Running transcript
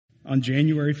On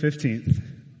January 15th,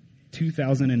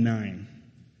 2009,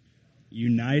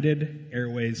 United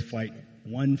Airways Flight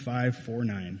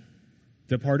 1549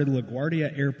 departed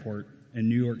LaGuardia Airport in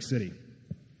New York City.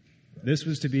 This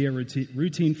was to be a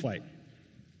routine flight,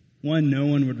 one no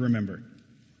one would remember.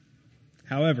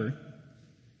 However,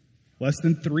 less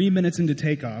than 3 minutes into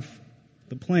takeoff,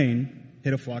 the plane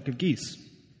hit a flock of geese,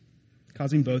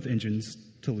 causing both engines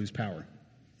to lose power.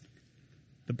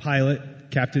 The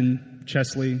pilot, Captain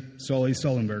Chesley Sully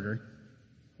Sullenberger,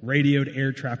 radioed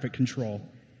air traffic control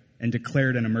and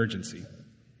declared an emergency.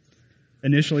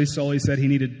 Initially, Sully said he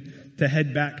needed to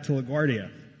head back to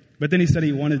LaGuardia, but then he said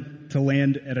he wanted to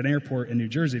land at an airport in New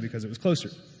Jersey because it was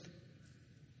closer.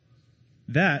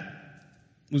 That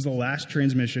was the last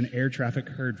transmission air traffic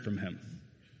heard from him.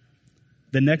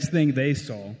 The next thing they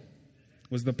saw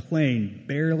was the plane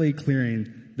barely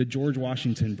clearing the George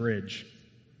Washington Bridge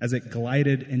as it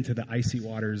glided into the icy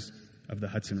waters of the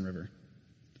Hudson River.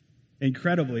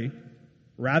 Incredibly,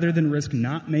 rather than risk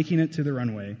not making it to the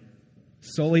runway,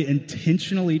 Sully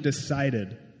intentionally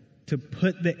decided to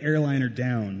put the airliner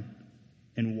down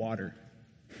in water.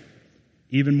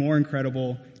 Even more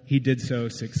incredible, he did so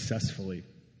successfully.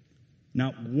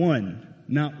 Not one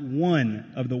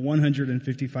of the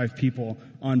 155 people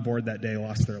on board that day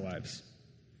lost their lives,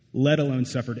 let alone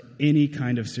suffered any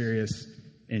kind of serious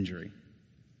injury.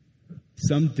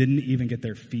 Some didn't even get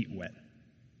their feet wet.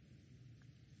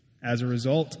 As a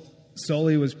result,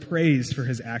 Sully was praised for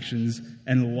his actions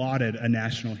and lauded a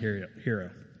national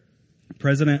hero.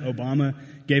 President Obama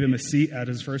gave him a seat at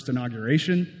his first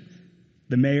inauguration.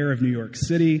 The mayor of New York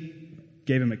City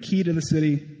gave him a key to the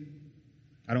city.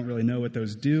 I don't really know what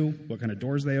those do, what kind of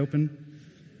doors they open,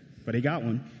 but he got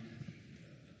one.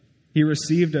 He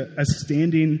received a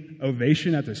standing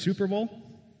ovation at the Super Bowl,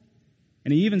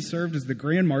 and he even served as the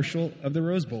Grand Marshal of the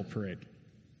Rose Bowl parade.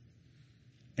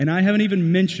 And I haven't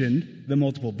even mentioned the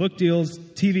multiple book deals,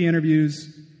 TV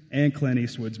interviews, and Clint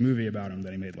Eastwood's movie about him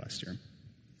that he made last year.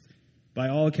 By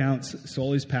all accounts,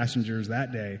 Sully's passengers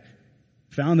that day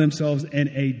found themselves in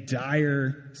a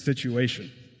dire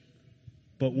situation,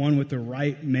 but one with the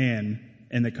right man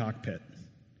in the cockpit,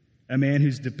 a man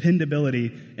whose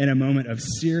dependability in a moment of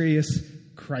serious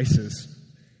crisis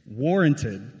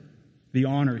warranted the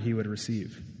honor he would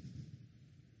receive.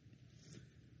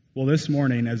 Well, this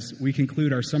morning, as we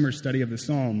conclude our summer study of the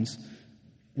Psalms,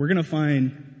 we're going to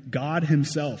find God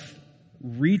himself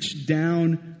reach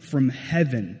down from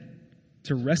heaven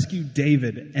to rescue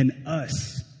David and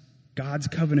us, God's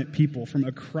covenant people, from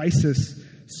a crisis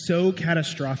so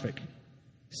catastrophic,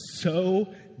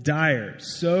 so dire,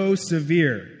 so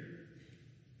severe,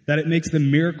 that it makes the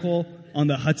miracle on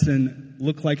the Hudson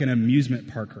look like an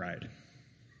amusement park ride.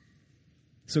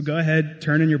 So go ahead,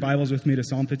 turn in your Bibles with me to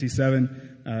Psalm 57.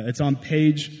 It's on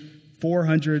page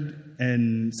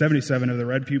 477 of the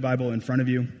Red Pew Bible in front of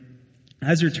you.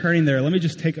 As you're turning there, let me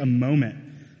just take a moment.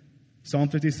 Psalm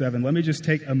 57, let me just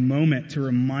take a moment to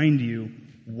remind you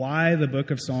why the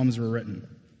book of Psalms were written.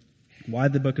 Why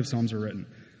the book of Psalms were written.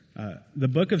 The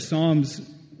book of Psalms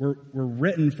were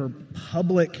written for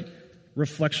public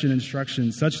reflection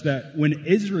instruction, such that when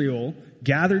Israel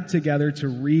gathered together to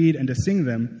read and to sing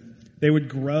them, they would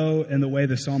grow in the way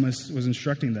the psalmist was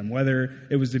instructing them, whether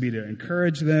it was to be to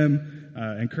encourage them,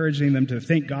 encouraging them to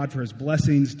thank God for his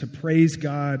blessings, to praise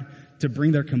God, to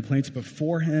bring their complaints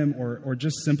before him, or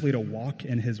just simply to walk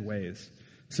in his ways.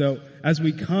 So as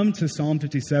we come to Psalm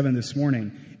 57 this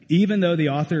morning, even though the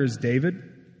author is David,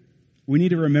 we need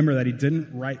to remember that he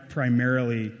didn't write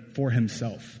primarily for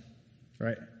himself,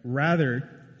 right? Rather,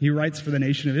 he writes for the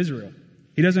nation of Israel.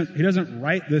 He doesn't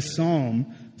write this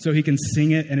psalm so he can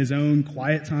sing it in his own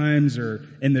quiet times or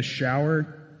in the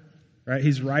shower, right?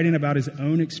 He's writing about his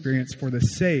own experience for the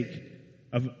sake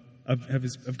of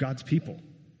God's people,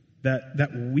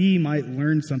 that we might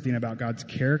learn something about God's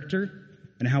character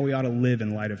and how we ought to live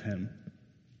in light of him.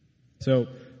 So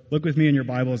look with me in your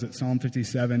Bibles at Psalm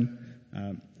 57.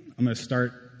 I'm going to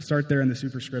start there in the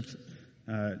superscript.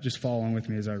 Just follow along with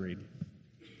me as I read.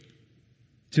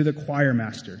 To the choir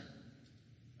master,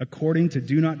 according to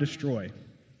Do Not Destroy,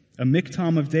 a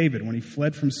miktam of David when he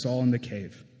fled from Saul in the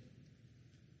cave.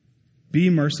 Be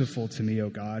merciful to me, O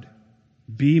God.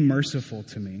 Be merciful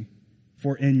to me,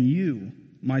 for in you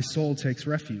my soul takes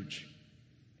refuge.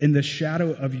 In the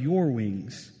shadow of your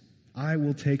wings I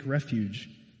will take refuge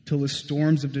till the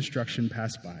storms of destruction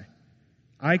pass by.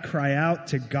 I cry out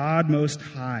to God Most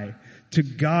High, to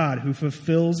God who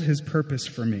fulfills his purpose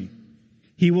for me.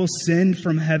 He will send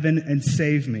from heaven and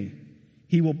save me.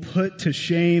 He will put to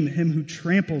shame him who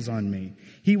tramples on me.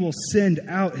 He will send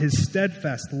out his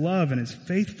steadfast love and his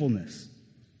faithfulness.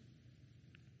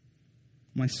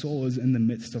 My soul is in the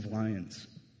midst of lions.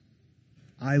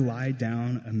 I lie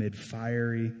down amid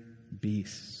fiery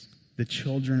beasts, the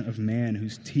children of man,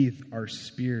 whose teeth are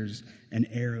spears and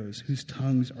arrows, whose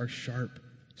tongues are sharp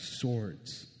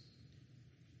swords.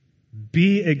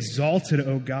 Be exalted,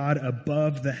 O God,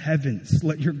 above the heavens.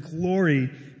 Let your glory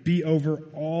be over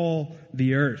all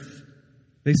the earth.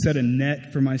 They set a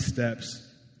net for my steps.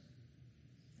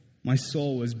 My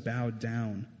soul was bowed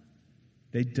down.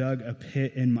 They dug a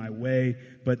pit in my way,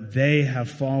 but they have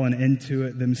fallen into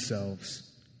it themselves.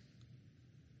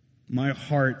 My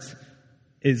heart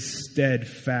is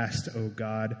steadfast, O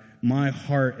God. My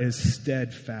heart is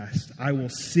steadfast. I will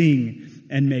sing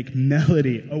and make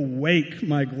melody. Awake,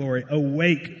 my glory.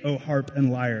 Awake, O harp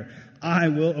and lyre. I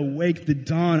will awake the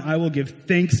dawn. I will give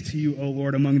thanks to you, O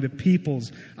Lord, among the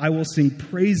peoples. I will sing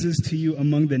praises to you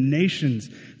among the nations,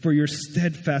 for your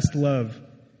steadfast love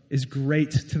is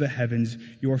great to the heavens,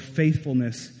 your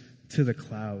faithfulness to the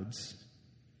clouds.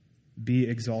 Be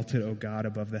exalted, O God,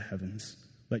 above the heavens.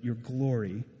 Let your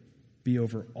glory be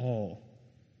over all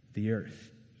the earth.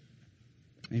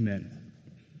 Amen.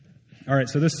 All right,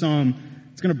 so this psalm,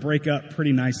 it's going to break up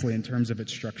pretty nicely in terms of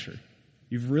its structure.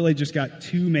 You've really just got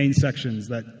two main sections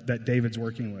that David's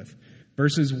working with.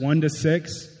 Verses 1 to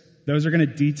 6, those are going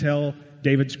to detail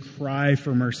David's cry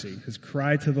for mercy, his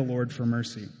cry to the Lord for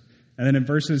mercy. And then in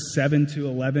verses 7 to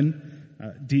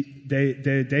 11,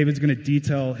 David's going to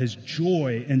detail his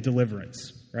joy in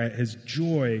deliverance, right? His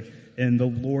joy in the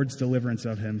Lord's deliverance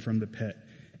of him from the pit.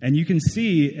 And you can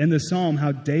see in the psalm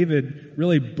how David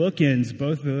really bookends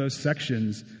both of those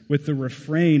sections with the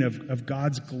refrain of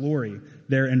God's glory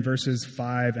there in verses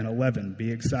 5 and 11.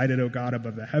 Be excited, O God,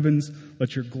 above the heavens.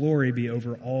 Let your glory be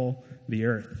over all the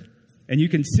earth. And you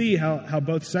can see how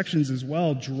both sections as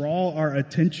well draw our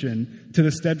attention to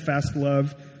the steadfast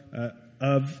love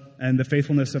of and the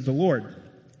faithfulness of the Lord,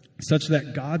 such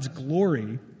that God's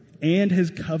glory and his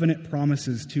covenant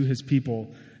promises to his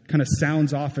people kind of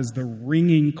sounds off as the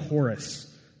ringing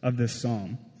chorus of this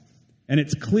psalm. And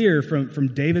it's clear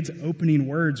from David's opening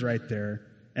words right there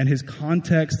and his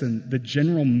context and the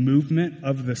general movement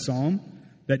of the psalm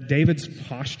that David's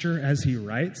posture as he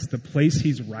writes, the place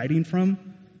he's writing from,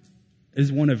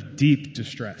 is one of deep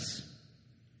distress.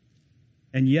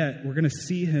 And yet, we're going to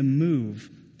see him move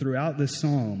throughout this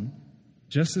psalm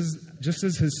just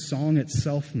as his song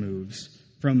itself moves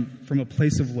from a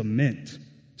place of lament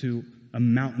to a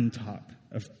mountaintop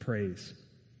of praise.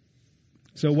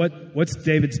 So what's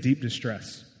David's deep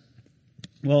distress?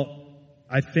 Well,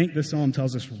 I think the psalm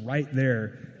tells us right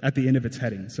there at the end of its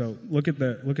heading. So look at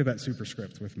that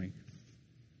superscript with me.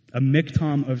 A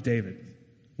miktam of David,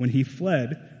 when he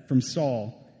fled from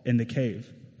Saul in the cave.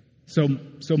 So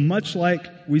much like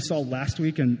we saw last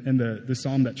week in the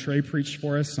psalm that Trey preached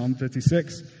for us, Psalm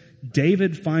 56,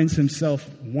 David finds himself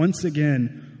once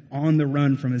again on the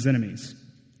run from his enemies.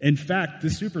 In fact,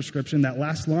 this superscription, that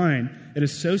last line, it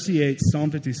associates Psalm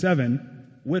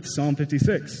 57 with Psalm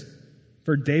 56.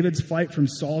 For David's flight from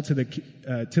Saul to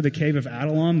the cave of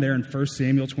Adullam there in 1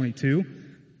 Samuel 22,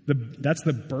 that's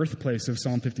the birthplace of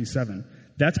Psalm 57.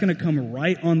 That's going to come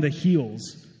right on the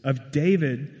heels of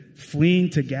David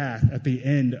fleeing to Gath at the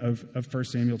end of 1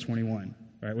 Samuel 21,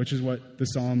 right? Which is what the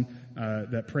psalm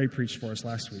that Prey preached for us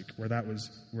last week, where that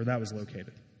was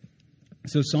located.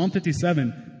 So Psalm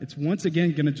 57, it's once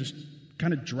again going to just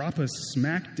kind of drop us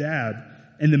smack dab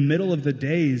in the middle of the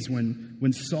days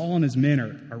when Saul and his men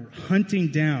are hunting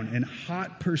down in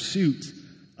hot pursuit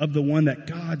of the one that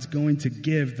God's going to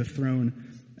give the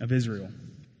throne of Israel.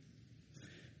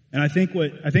 And I think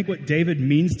what David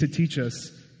means to teach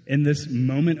us in this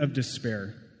moment of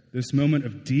despair, this moment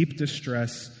of deep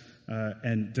distress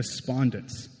and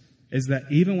despondence, is that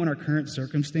even when our current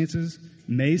circumstances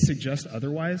may suggest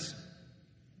otherwise,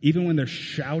 even when they're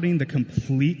shouting the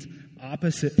complete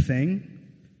opposite thing,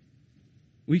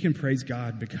 we can praise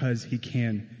God because he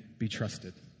can be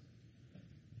trusted.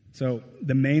 So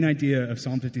the main idea of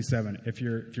Psalm 57, if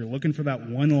you're looking for that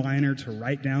one-liner to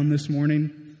write down this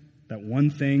morning, that one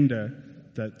thing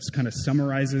that kind of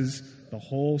summarizes the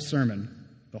whole sermon,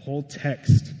 the whole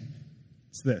text,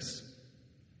 it's this: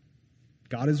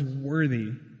 God is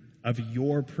worthy of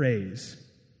your praise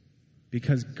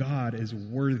because God is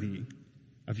worthy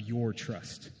of your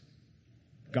trust.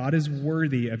 God is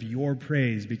worthy of your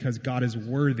praise because God is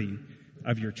worthy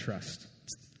of your trust.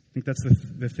 I think that's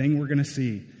the thing we're going to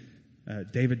see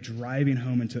David driving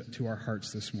home into our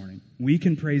hearts this morning. We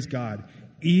can praise God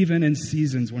even in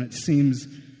seasons when it seems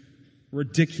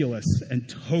ridiculous and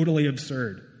totally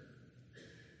absurd,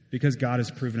 because God has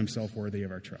proven himself worthy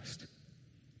of our trust.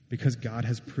 Because God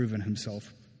has proven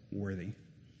himself worthy.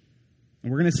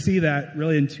 And we're going to see that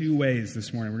really in two ways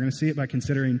this morning. We're going to see it by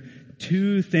considering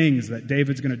two things that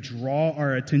David's going to draw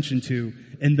our attention to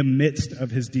in the midst of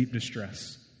his deep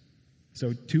distress.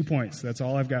 So 2 points. That's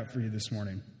all I've got for you this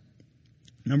morning.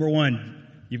 Number one,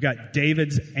 you've got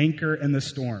David's anchor in the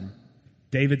storm.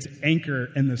 David's anchor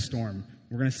in the storm.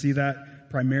 We're going to see that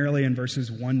primarily in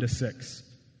verses 1 to 6.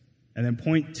 And then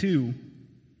point two,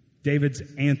 David's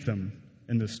anthem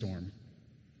in the storm.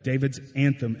 David's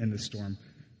anthem in the storm.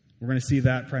 We're going to see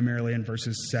that primarily in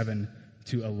verses 7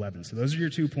 to 11. So those are your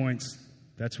 2 points.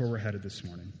 That's where we're headed this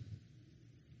morning.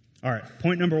 All right,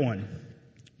 point number one,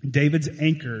 David's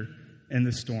anchor in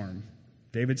the storm.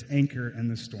 David's anchor in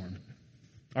the storm.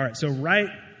 All right, so right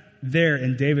there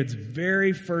in David's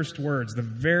very first words, the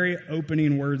very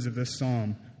opening words of this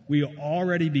psalm, we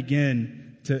already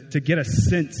begin to get a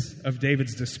sense of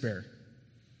David's despair.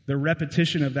 The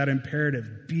repetition of that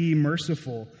imperative, be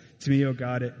merciful to me, O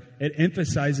God, it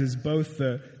emphasizes both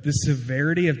the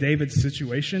severity of David's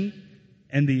situation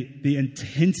and the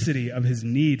intensity of his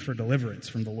need for deliverance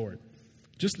from the Lord.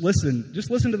 Just listen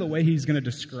to the way he's going to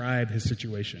describe his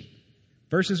situation.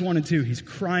 Verses 1 and 2, he's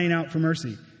crying out for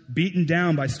mercy, beaten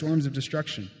down by storms of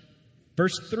destruction.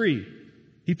 Verse 3,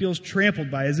 he feels trampled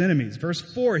by his enemies. Verse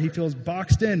 4, he feels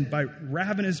boxed in by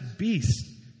ravenous beasts,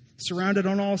 surrounded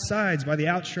on all sides by the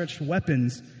outstretched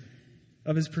weapons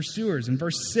of his pursuers. In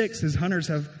verse 6, his hunters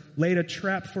have laid a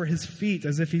trap for his feet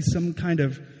as if he's some kind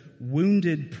of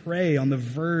wounded prey on the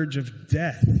verge of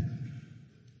death.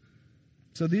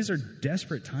 So these are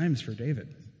desperate times for David.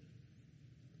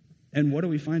 And what do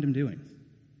we find him doing?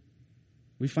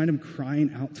 We find him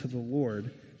crying out to the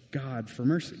Lord, God, for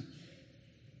mercy.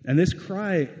 And this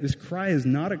cry is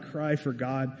not a cry for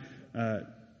God.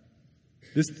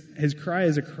 His cry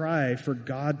is a cry for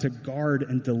God to guard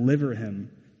and deliver him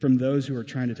from those who are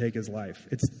trying to take his life.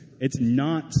 It's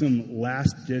not some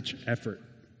last-ditch effort.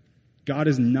 God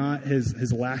is not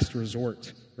his last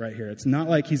resort right here. It's not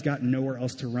like he's got nowhere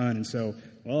else to run, and so,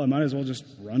 well, I might as well just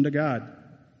run to God.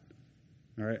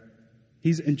 All right?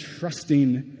 He's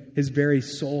entrusting his very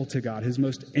soul to God, his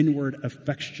most inward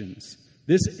affections.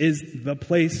 This is the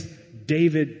place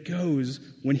David goes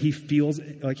when he feels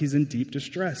like he's in deep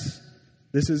distress.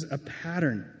 This is a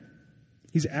pattern.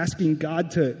 He's asking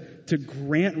God to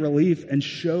grant relief and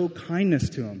show kindness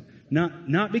to him.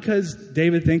 Not because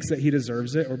David thinks that he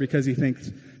deserves it or because he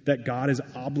thinks that God is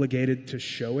obligated to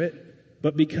show it,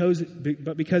 but because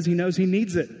he knows he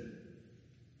needs it.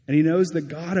 And he knows the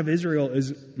God of Israel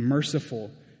is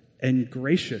merciful and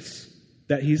gracious,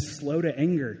 that he's slow to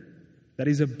anger, that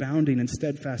he's abounding in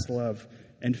steadfast love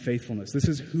and faithfulness. This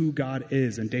is who God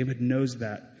is, and David knows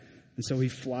that. And so he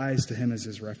flies to him as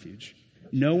his refuge.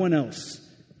 No one else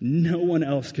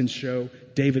can show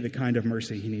David the kind of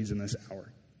mercy he needs in this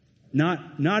hour.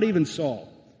 Not even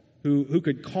Saul, who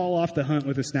could call off the hunt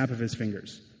with a snap of his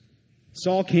fingers.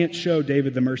 Saul can't show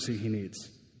David the mercy he needs.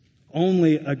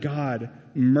 Only a God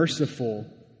merciful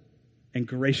and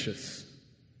gracious.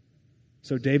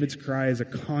 So David's cry is a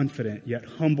confident yet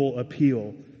humble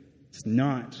appeal. It's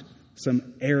not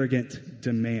some arrogant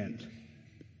demand.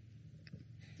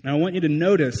 Now I want you to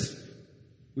notice,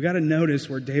 we got to notice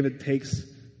where David takes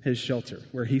his shelter,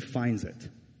 where he finds it.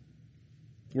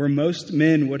 Where most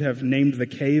men would have named the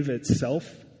cave itself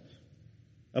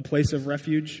a place of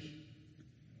refuge,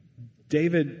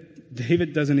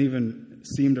 David doesn't even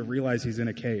seem to realize he's in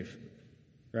a cave,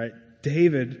 right?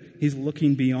 David, he's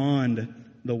looking beyond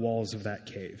the walls of that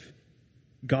cave.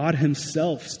 God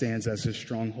himself stands as his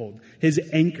stronghold, his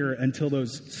anchor until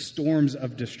those storms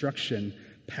of destruction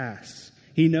pass.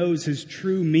 He knows his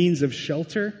true means of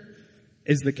shelter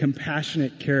is the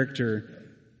compassionate character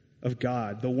of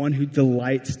God, the one who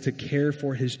delights to care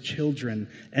for his children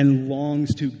and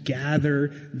longs to gather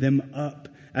them up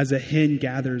as a hen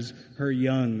gathers her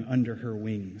young under her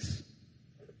wings.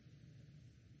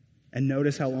 And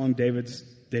notice how long David's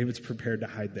prepared to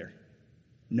hide there.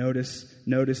 Notice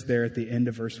there at the end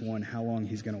of verse 1 how long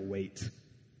he's going to wait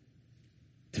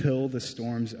till the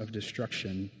storms of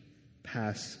destruction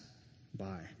pass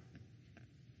by.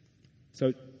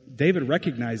 So David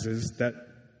recognizes that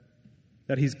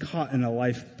he's caught in a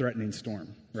life-threatening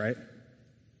storm, right?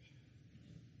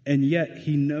 And yet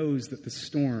he knows that the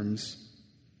storms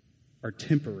are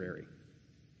temporary.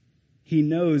 He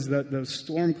knows that those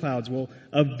storm clouds will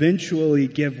eventually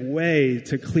give way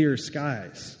to clear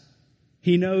skies.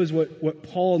 He knows what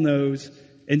Paul knows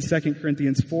in 2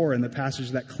 Corinthians 4 in the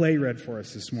passage that Clay read for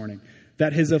us this morning,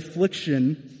 that his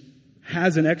affliction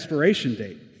has an expiration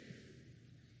date.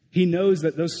 He knows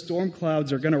that those storm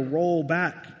clouds are going to roll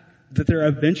back, that they're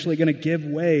eventually going to give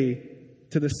way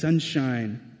to the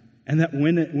sunshine And that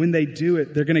when they do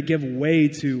it, they're going to give way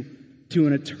to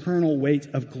an eternal weight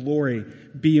of glory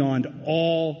beyond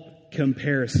all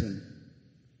comparison.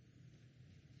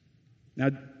 Now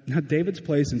David's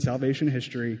place in salvation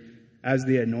history as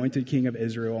the anointed king of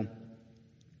Israel,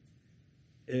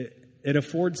 it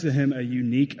affords to him a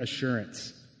unique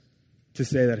assurance to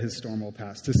say that his storm will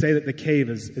pass, to say that the cave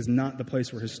is not the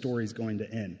place where his story is going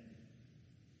to end.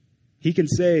 He can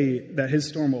say that his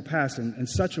storm will pass in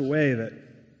such a way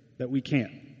that we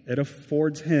can't. It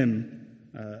affords him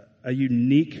a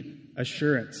unique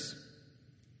assurance.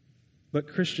 But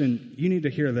Christian, you need to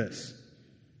hear this.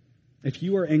 If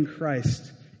you are in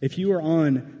Christ, if you are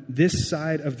on this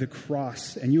side of the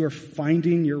cross and you are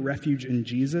finding your refuge in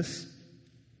Jesus,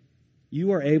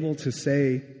 you are able to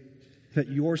say that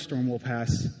your storm will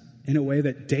pass in a way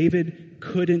that David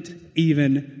couldn't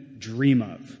even dream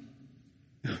of.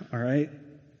 All right?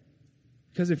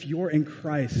 Because if you're in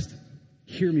Christ,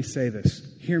 hear me say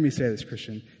this,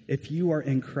 Christian. If you are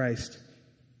in Christ,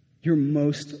 your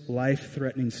most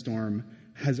life-threatening storm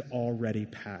has already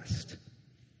passed.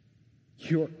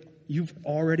 You've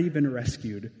already been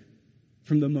rescued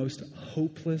from the most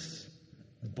hopeless,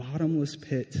 bottomless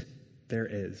pit there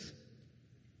is.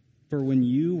 For when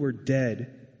you were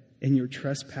dead in your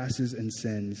trespasses and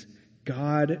sins,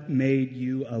 God made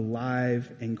you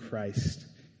alive in Christ,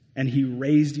 and he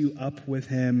raised you up with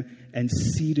him and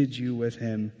seated you with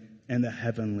him in the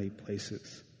heavenly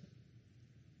places.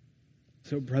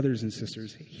 So, brothers and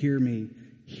sisters, hear me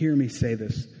say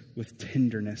this with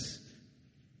tenderness.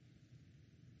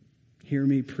 Hear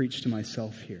me preach to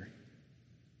myself here.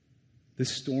 The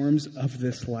storms of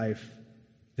this life,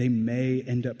 they may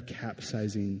end up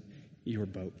capsizing your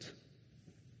boat.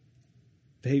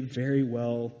 They very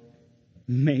well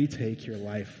may take your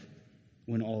life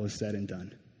when all is said and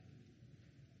done.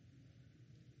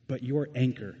 But your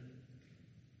anchor,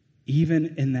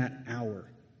 even in that hour,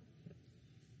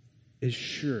 is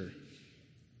sure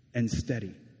and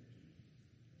steady.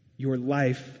 Your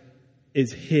life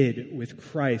is hid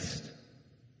with Christ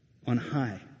on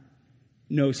high.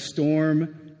 No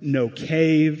storm, no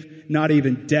cave, not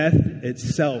even death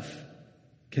itself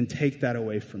can take that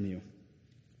away from you.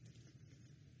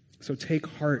 So take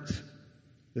heart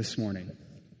this morning.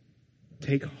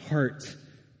 Take heart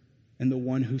in the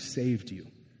one who saved you.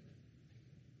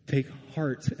 Take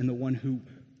heart in the one who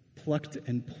plucked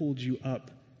and pulled you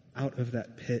up out of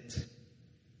that pit,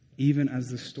 even as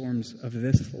the storms of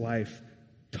this life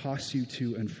toss you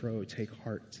to and fro. Take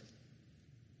heart.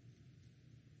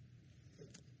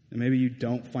 And maybe you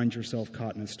don't find yourself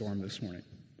caught in a storm this morning.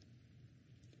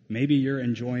 Maybe you're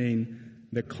enjoying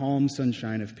the calm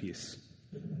sunshine of peace.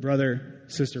 Brother,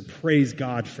 sister, praise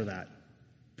God for that.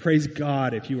 Praise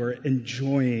God if you are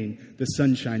enjoying the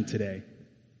sunshine today.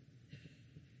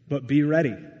 But be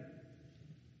ready.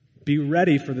 Be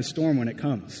ready for the storm when it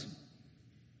comes.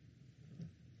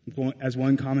 As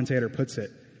one commentator puts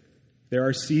it, there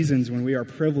are seasons when we are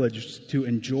privileged to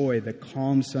enjoy the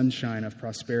calm sunshine of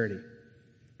prosperity.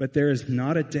 But there is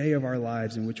not a day of our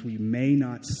lives in which we may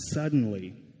not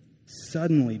suddenly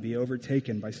be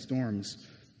overtaken by storms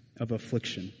of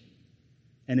affliction.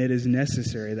 And it is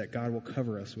necessary that God will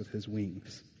cover us with his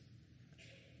wings.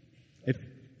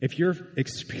 If you're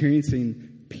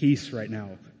experiencing peace right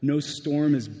now, no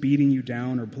storm is beating you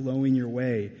down or blowing your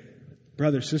way,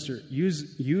 brother, sister,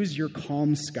 use your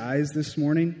calm skies this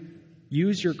morning.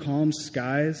 Use your calm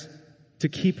skies to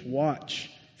keep watch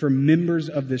for members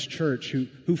of this church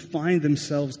who find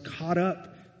themselves caught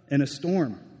up in a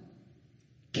storm.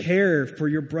 Care for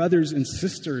your brothers and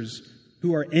sisters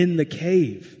who are in the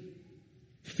cave.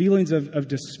 Feelings of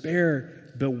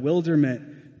despair,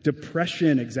 bewilderment,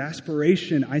 depression,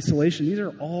 exasperation, isolation, these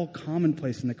are all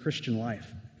commonplace in the Christian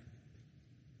life.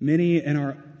 Many in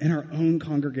our own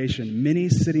congregation, many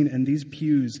sitting in these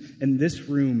pews in this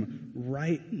room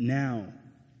right now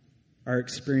are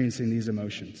experiencing these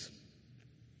emotions.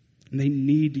 And they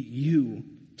need you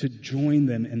to join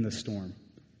them in the storm.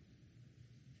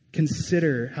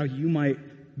 Consider how you might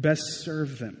best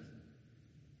serve them.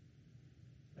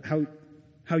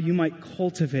 How you might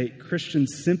cultivate Christian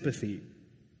sympathy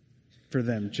for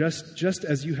them, just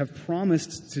as you have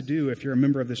promised to do if you're a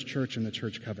member of this church in the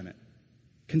church covenant.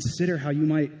 Consider how you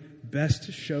might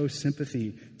best show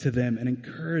sympathy to them and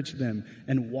encourage them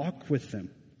and walk with them.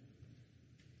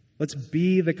 Let's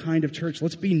be the kind of church,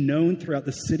 let's be known throughout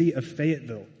the city of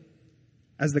Fayetteville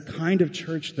as the kind of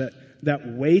church that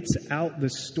waits out the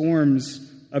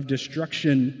storms of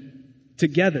destruction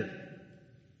together.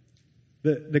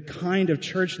 The kind of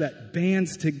church that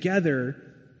bands together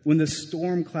when the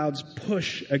storm clouds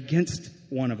push against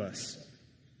one of us.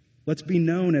 Let's be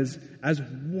known as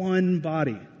one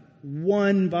body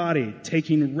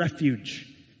taking refuge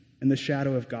in the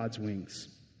shadow of God's wings.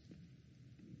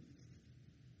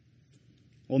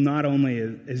 Well, not only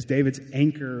is David's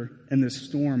anchor in the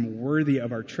storm worthy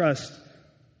of our trust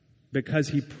because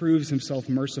he proves himself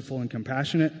merciful and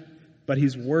compassionate, but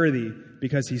he's worthy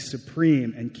because he's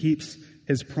supreme and keeps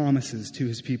his promises to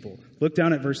his people. Look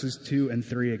down at verses 2 and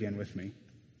 3 again with me.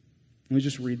 Let me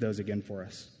just read those again for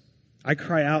us. I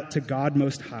cry out to God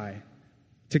Most High,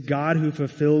 to God who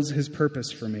fulfills his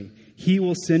purpose for me. He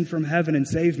will send from heaven and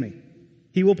save me.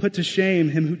 He will put to shame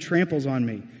him who tramples on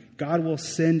me. God will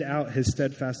send out his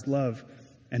steadfast love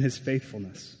and his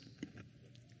faithfulness.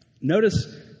 Notice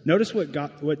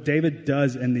what David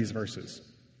does in these verses.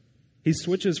 He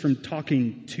switches from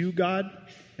talking to God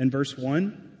in verse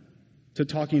 1 to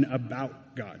talking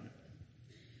about God.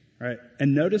 All right?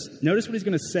 And notice what he's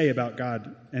going to say about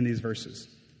God in these verses.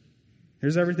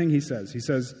 Here's everything he says. He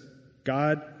says,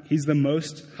 God, he's the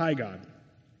most high God.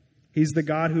 He's the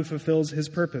God who fulfills his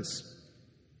purpose.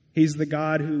 He's the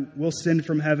God who will send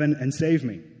from heaven and save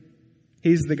me.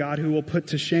 He's the God who will put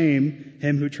to shame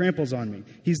him who tramples on me.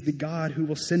 He's the God who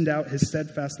will send out his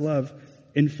steadfast love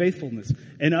in faithfulness.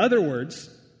 In other words,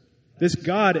 this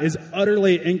God is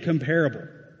utterly incomparable.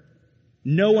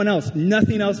 No one else,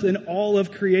 nothing else in all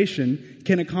of creation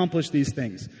can accomplish these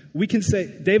things. We can say,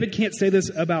 David can't say this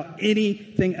about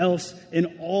anything else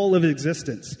in all of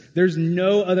existence. There's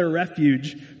no other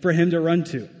refuge for him to run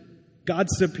to.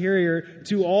 God's superior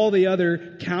to all the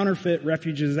other counterfeit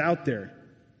refuges out there.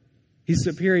 He's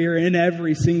superior in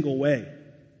every single way.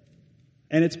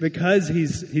 And it's because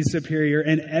he's superior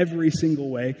in every single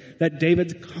way that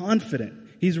David's confident.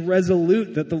 He's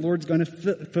resolute that the Lord's going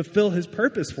to fulfill his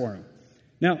purpose for him.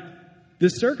 Now, the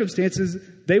circumstances,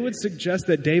 they would suggest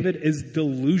that David is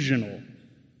delusional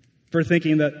for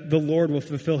thinking that the Lord will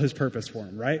fulfill his purpose for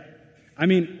him, right? I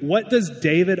mean, what does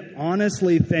David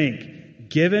honestly think,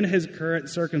 given his current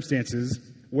circumstances?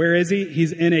 Where is he?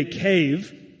 He's in a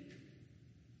cave.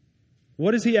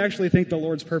 What does he actually think the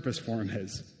Lord's purpose for him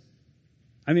is?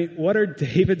 I mean, what are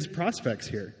David's prospects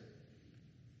here?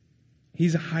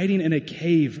 He's hiding in a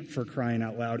cave, for crying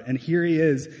out loud. And here he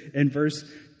is in verse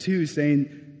 2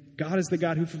 saying, God is the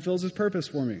God who fulfills his purpose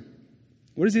for me.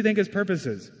 What does he think his purpose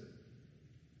is?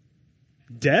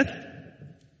 Death?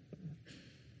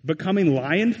 Becoming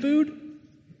lion food?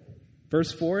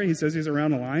 Verse 4, he says he's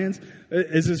around the lions.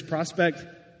 Is his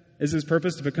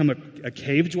purpose to become a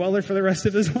cave dweller for the rest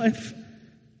of his life?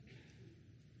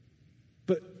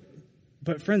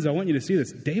 But friends, I want you to see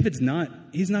this.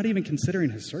 He's not even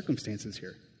considering his circumstances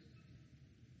here.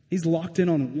 He's locked in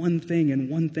on one thing and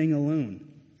one thing alone.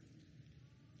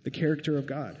 The character of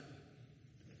God.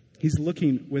 He's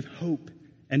looking with hope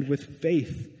and with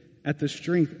faith at the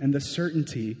strength and the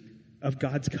certainty of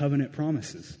God's covenant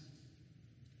promises.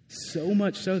 So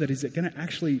much so that he's going to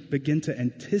actually begin to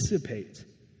anticipate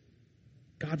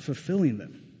God fulfilling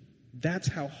them. That's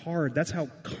how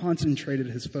concentrated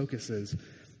his focus is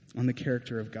on the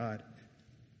character of God.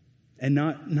 And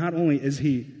not only is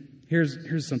he,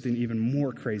 here's something even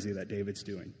more crazy that David's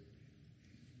doing.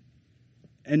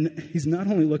 And he's not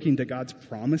only looking to God's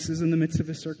promises in the midst of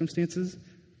his circumstances.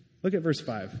 Look at verse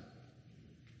 5.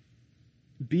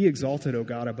 Be exalted, O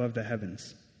God, above the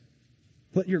heavens.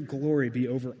 Let your glory be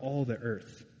over all the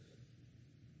earth.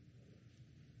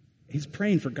 He's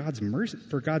praying for God's mercy,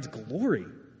 for God's glory.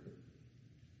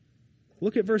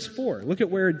 Look at verse 4. Look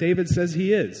at where David says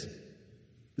he is.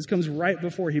 This comes right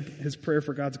before his prayer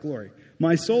for God's glory.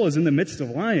 My soul is in the midst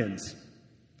of lions.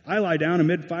 I lie down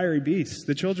amid fiery beasts,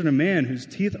 the children of man, whose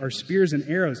teeth are spears and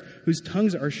arrows, whose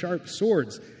tongues are sharp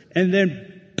swords. And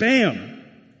then, bam!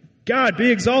 God,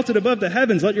 be exalted above the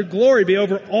heavens. Let your glory be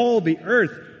over all the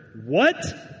earth. What?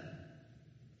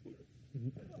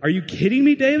 Are you kidding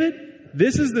me, David?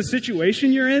 This is the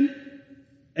situation you're in?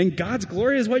 And God's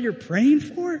glory is what you're praying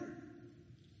for?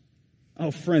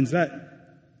 Oh, friends,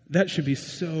 that should be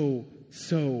so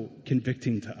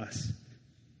convicting to us.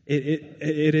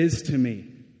 It is to me.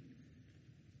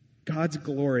 God's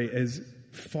glory is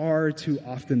far too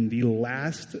often the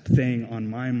last thing on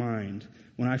my mind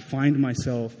when I find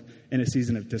myself in a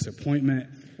season of disappointment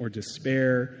or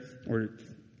despair or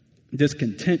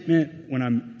discontentment, when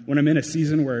I'm in a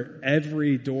season where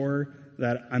every door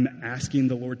that I'm asking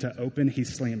the Lord to open, he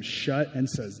slams shut and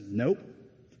says, nope.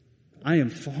 I am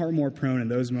far more prone in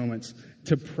those moments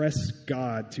to press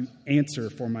God to answer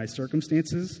for my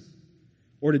circumstances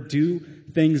or to do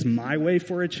things my way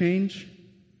for a change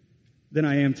than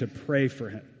I am to pray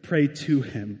to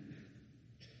him,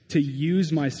 to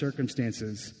use my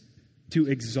circumstances to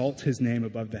exalt his name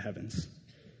above the heavens.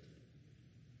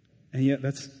 And yet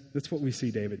that's what we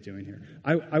see David doing here.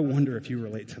 I wonder if you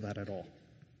relate to that at all.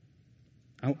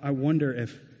 I wonder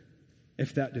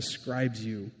if that describes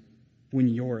you when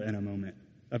you're in a moment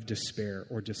of despair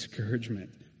or discouragement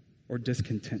or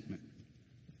discontentment.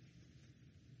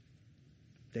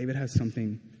 David has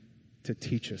something to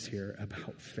teach us here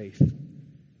about faith.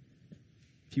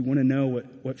 If you want to know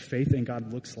what faith in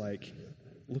God looks like,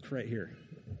 look right here.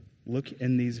 Look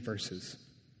in these verses.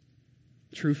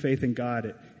 True faith in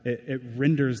God, it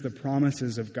renders the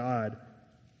promises of God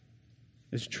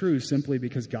as true simply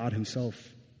because God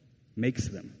himself makes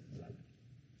them.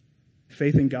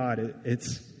 Faith in God,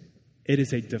 it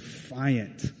is a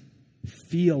defiant,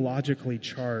 theologically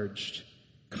charged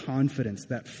confidence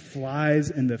that flies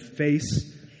in the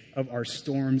face of our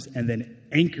storms and then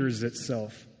anchors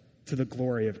itself to the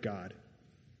glory of God.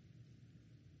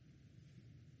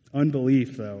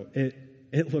 Unbelief, though,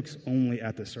 it looks only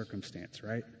at the circumstance,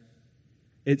 right?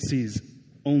 It sees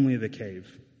only the cave,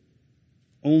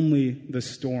 only the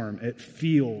storm. It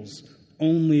feels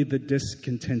only the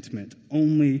discontentment,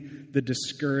 only the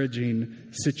discouraging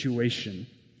situation.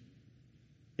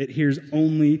 It hears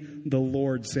only the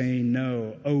Lord saying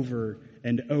no over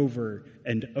and over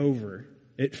and over.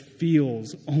 It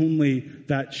feels only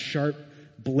that sharp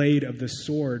blade of the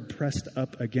sword pressed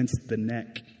up against the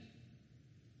neck.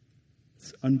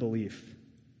 It's unbelief.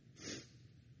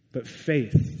 But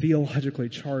faith, theologically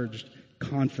charged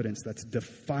confidence that's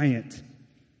defiant,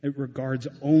 it regards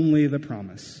only the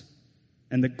promise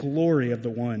and the glory of the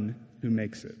one who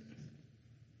makes it.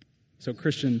 So,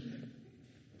 Christian,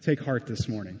 take heart this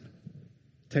morning.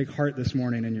 Take heart this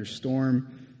morning in your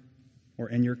storm or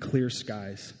in your clear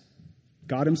skies.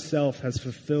 God himself has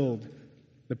fulfilled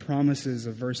the promises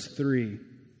of verse 3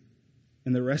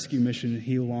 in the rescue mission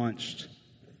he launched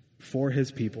for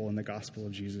his people in the gospel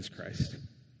of Jesus Christ.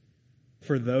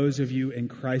 For those of you in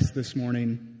Christ this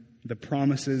morning, the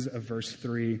promises of verse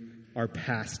 3 are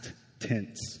past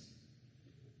tense.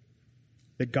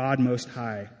 That God Most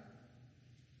High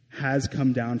has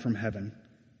come down from heaven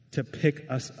to pick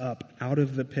us up out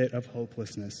of the pit of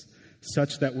hopelessness,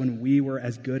 such that when we were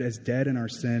as good as dead in our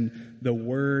sin, the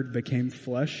Word became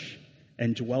flesh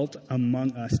and dwelt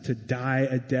among us to die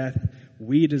a death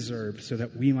we deserved so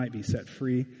that we might be set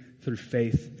free through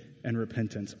faith and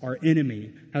repentance. Our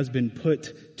enemy has been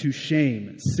put to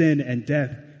shame. Sin and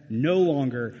death no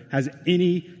longer has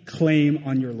any claim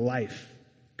on your life.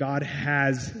 God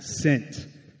has sent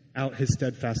out his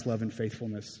steadfast love and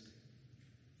faithfulness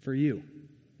for you.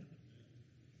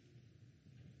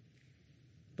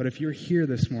 But if you're here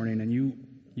this morning and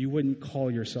you wouldn't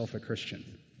call yourself a Christian,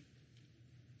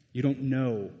 you don't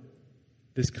know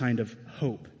this kind of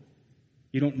hope,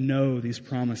 you don't know these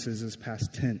promises as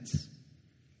past tense,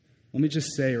 let me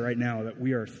just say right now that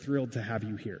we are thrilled to have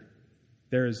you here.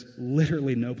 There is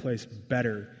literally no place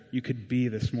better you could be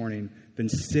this morning than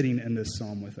sitting in this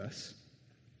psalm with us.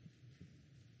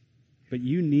 But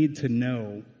you need to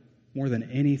know more than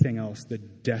anything else the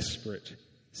desperate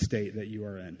state that you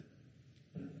are in.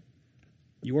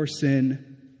 Your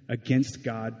sin against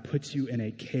God puts you in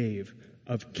a cave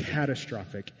of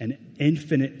catastrophic and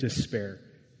infinite despair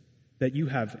that you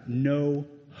have no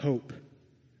hope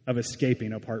of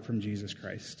escaping apart from Jesus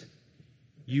Christ.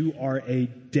 You are a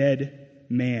dead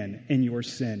man in your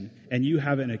sin, and you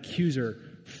have an accuser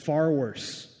far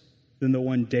worse than the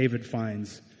one David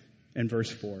finds in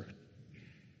verse 4.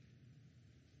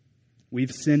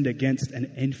 We've sinned against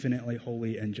an infinitely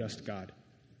holy and just God.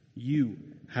 You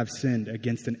have sinned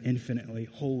against an infinitely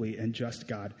holy and just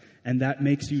God, and that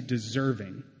makes you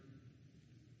deserving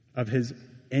of his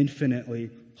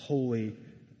infinitely holy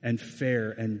and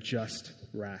fair and just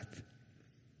wrath.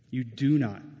 You do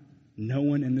not. No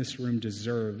one in this room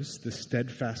deserves the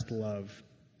steadfast love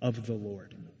of the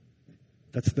Lord.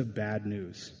 That's the bad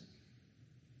news.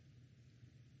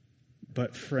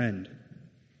 But friend,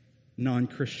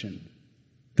 non-Christian,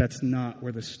 that's not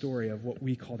where the story of what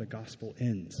we call the gospel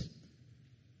ends.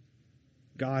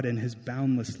 God, in his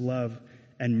boundless love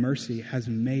and mercy, has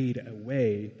made a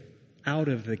way out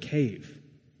of the cave,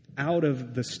 out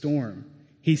of the storm.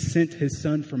 He sent his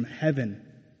Son from heaven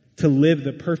to live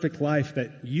the perfect life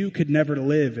that you could never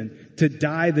live and to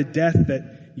die the death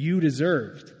that you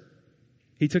deserved.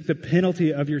 He took the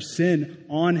penalty of your sin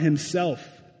on himself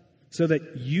so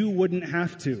that you wouldn't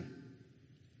have to.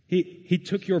 He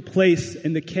took your place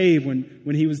in the cave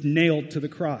when he was nailed to the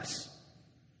cross.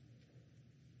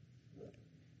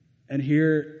 And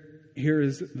here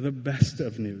is the best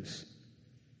of news.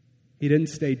 He didn't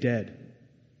stay dead.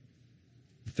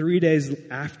 3 days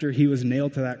after he was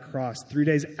nailed to that cross, 3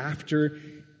 days after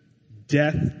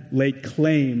Death laid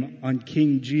claim on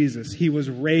King Jesus. He was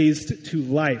raised to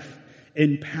life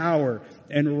in power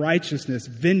and righteousness,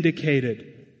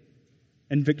 vindicated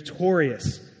and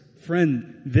victorious.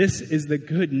 Friend, this is the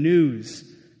good news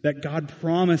that God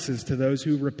promises to those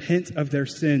who repent of their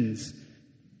sins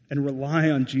and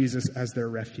rely on Jesus as their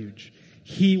refuge.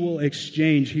 He will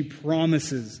exchange, he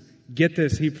promises, get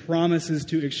this, he promises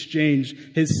to exchange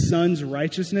his son's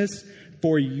righteousness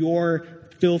for your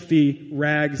filthy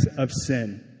rags of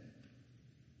sin.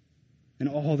 And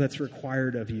all that's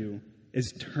required of you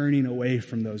is turning away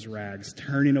from those rags,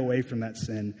 turning away from that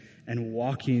sin, and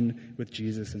walking with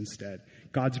Jesus instead.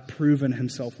 God's proven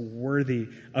himself worthy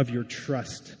of your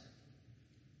trust.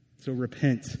 So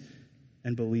repent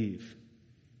and believe.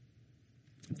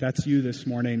 If that's you this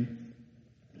morning,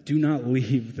 do not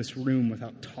leave this room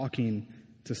without talking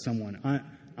to someone.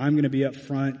 I'm going to be up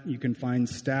front. You can find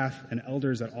staff and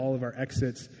elders at all of our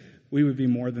exits. We would be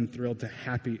more than thrilled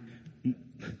to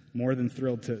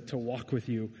walk with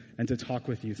you and to talk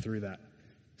with you through that.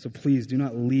 So please do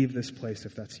not leave this place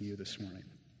if that's you this morning.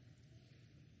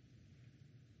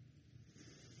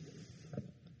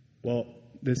 Well,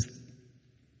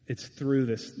 it's through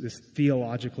this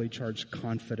theologically charged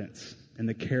confidence in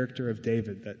the character of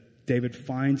David that David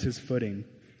finds his footing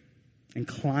and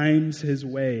climbs his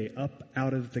way up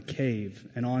out of the cave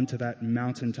and onto that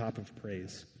mountaintop of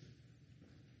praise.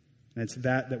 And it's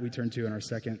that we turn to in our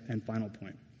second and final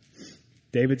point.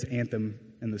 David's anthem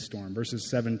in the storm, verses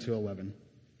 7 to 11.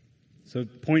 So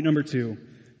point number 2,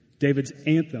 David's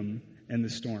anthem in the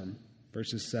storm,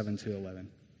 verses 7 to 11.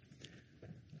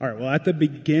 All right, well, at the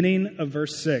beginning of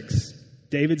verse 6,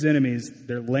 David's enemies,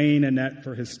 they're laying a net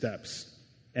for his steps.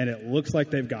 And it looks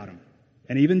like they've got him.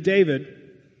 And even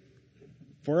David,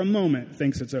 for a moment,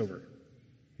 thinks it's over.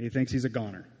 He thinks he's a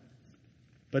goner.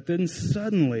 But then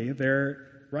suddenly,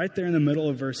 right there in the middle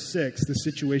of verse 6, the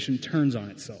situation turns on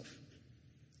itself.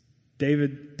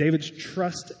 David's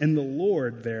trust in the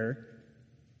Lord there,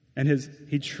 and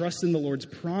he trusts in the Lord's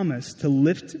promise to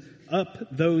lift up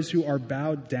those who are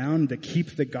bowed down, to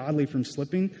keep the godly from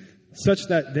slipping, such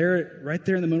that right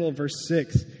there in the middle of verse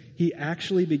 6, he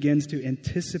actually begins to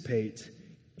anticipate,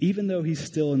 even though he's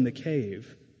still in the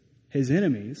cave, his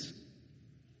enemies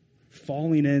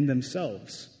falling in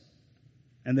themselves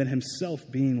and then himself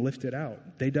being lifted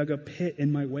out. They dug a pit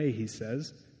in my way, he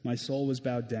says. My soul was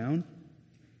bowed down.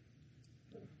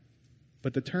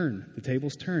 But the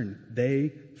tables turn.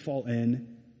 They fall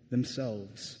in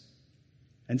themselves.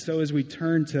 And so as we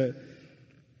turn to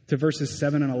verses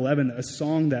 7 and 11, a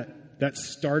song that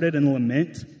started in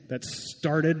lament, that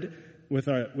started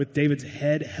with David's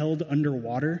head held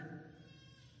underwater,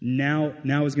 now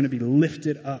is going to be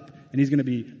lifted up, and he's going to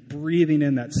be breathing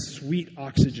in that sweet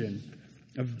oxygen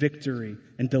of victory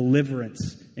and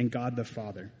deliverance in God the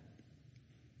Father.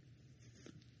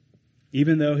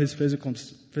 Even though his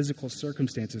physical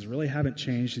circumstances really haven't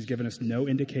changed, he's given us no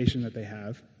indication that they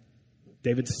have.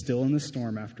 David's still in the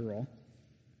storm after all.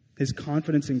 His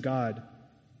confidence in God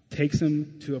takes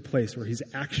him to a place where he's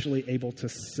actually able to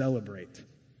celebrate.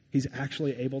 He's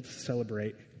actually able to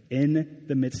celebrate in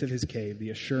the midst of his cave the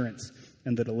assurance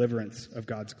and the deliverance of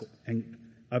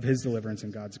his deliverance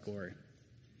in God's glory.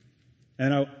 And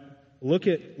now look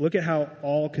at how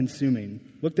all-consuming.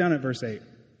 Look down at verse 8.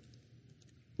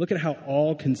 Look at how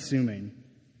all-consuming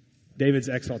David's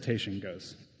exaltation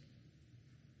goes.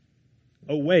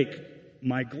 Awake,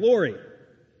 my glory.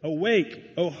 Awake,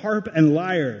 O harp and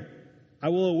lyre. I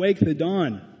will awake the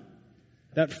dawn.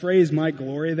 That phrase, my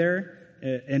glory there,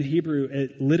 in Hebrew,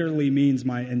 it literally means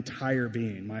my entire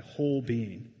being, my whole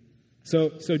being.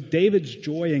 So David's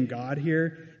joy in God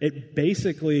here, it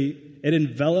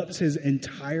envelops his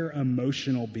entire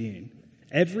emotional being.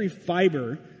 Every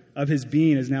fiber of his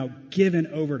being is now given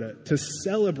over to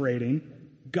celebrating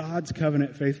God's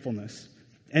covenant faithfulness.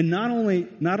 And not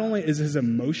only is his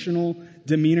emotional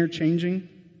demeanor changing,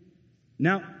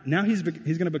 now he's going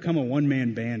to become a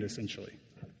one-man band, essentially.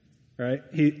 Right?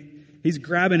 He's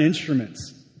grabbing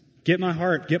instruments. Get my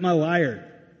harp, get my lyre.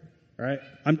 Right?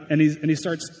 And he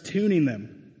starts tuning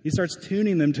them. He starts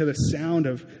tuning them to the sound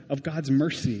of God's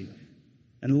mercy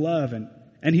and love.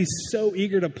 And he's so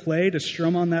eager to play, to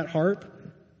strum on that harp,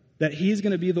 that he's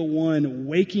going to be the one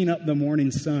waking up the morning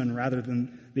sun rather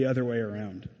than the other way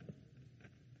around.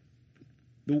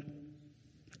 Do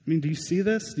you see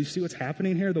this? Do you see what's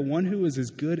happening here? The one who was as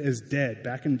good as dead,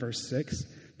 back in verse 6,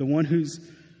 the one whose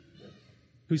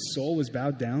soul was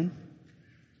bowed down,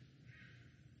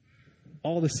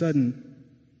 all of a sudden,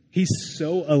 he's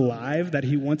so alive that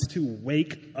he wants to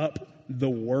wake up the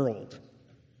world.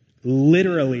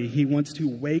 Literally, he wants to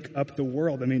wake up the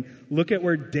world. I mean, look at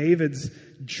where David's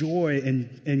joy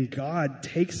in God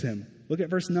takes him. Look at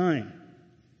verse 9.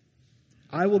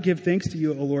 I will give thanks to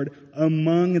you, O Lord,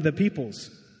 among the peoples.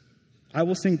 I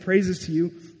will sing praises to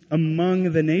you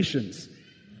among the nations.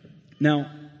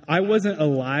 Now, I wasn't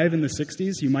alive in the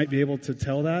 60s. You might be able to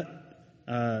tell that.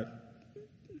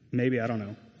 Maybe, I don't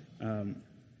know.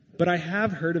 But I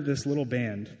have heard of this little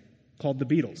band called the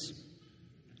Beatles.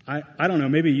 I don't know.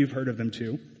 Maybe you've heard of them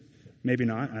too. Maybe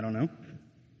not. I don't know.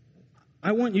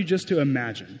 I want you just to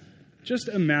imagine. Just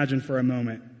imagine for a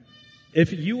moment.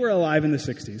 If you were alive in the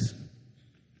 60s,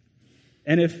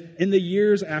 and if in the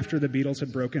years after the Beatles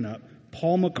had broken up,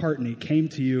 Paul McCartney came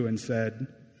to you and said,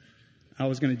 I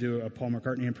was going to do a Paul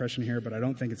McCartney impression here, but I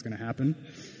don't think it's going to happen.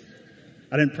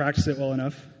 I didn't practice it well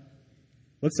enough.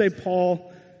 Let's say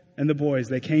Paul and the boys,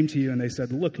 they came to you and they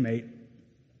said, look, mate,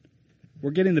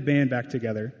 we're getting the band back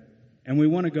together, and we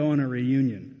want to go on a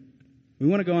reunion. We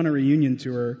want to go on a reunion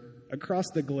tour across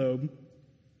the globe,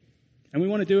 and we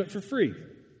want to do it for free.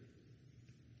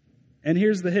 And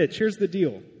here's the hitch. Here's the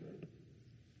deal.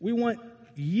 We want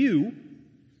you,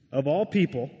 of all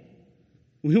people,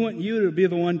 we want you to be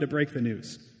the one to break the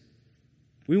news.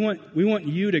 We want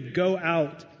you to go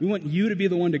out. We want you to be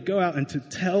the one to go out and to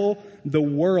tell the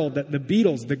world that the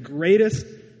Beatles, the greatest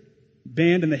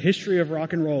band in the history of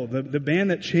rock and roll, the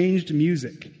band that changed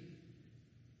music,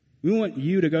 we want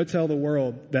you to go tell the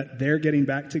world that they're getting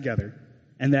back together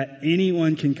and that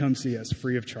anyone can come see us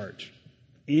free of charge.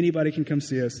 Anybody can come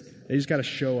see us. They just got to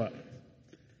show up.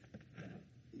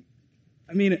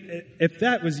 I mean, if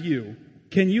that was you,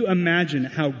 can you imagine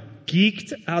how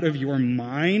geeked out of your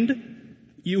mind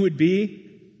you would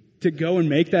be to go and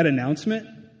make that announcement?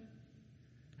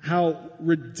 How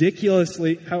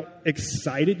ridiculously, how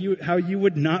excited how you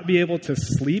would not be able to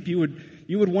sleep. You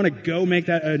would want to go make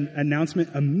that announcement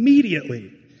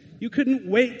immediately. You couldn't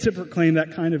wait to proclaim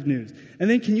that kind of news. And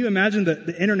then can you imagine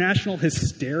the international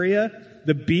hysteria,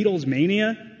 the Beatles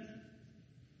mania,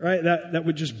 right? That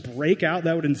would just break out,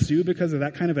 that would ensue because of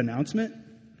that kind of announcement?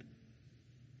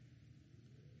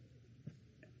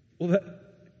 Well,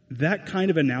 that kind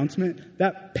of announcement,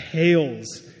 that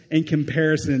pales in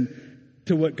comparison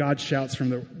to what God shouts from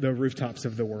the rooftops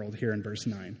of the world here in verse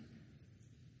 9.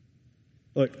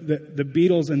 Look, the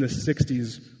Beatles in the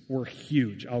 60s were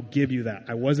huge. I'll give you that.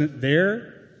 I wasn't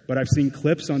there, but I've seen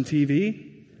clips on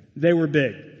TV. They were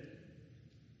big.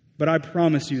 But I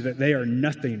promise you that they are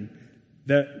nothing.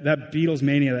 That Beatles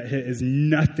mania that hit is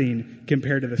nothing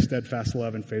compared to the steadfast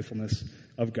love and faithfulness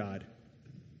of God.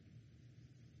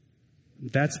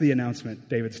 That's the announcement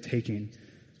David's taking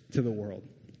to the world.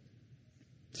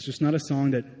 It's just not a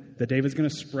song that David's going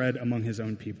to spread among his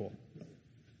own people.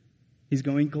 He's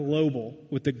going global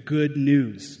with the good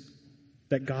news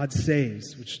that God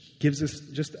saves, which gives us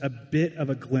just a bit of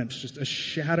a glimpse, just a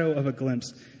shadow of a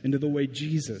glimpse into the way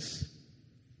Jesus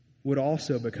would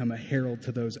also become a herald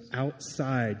to those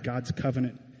outside God's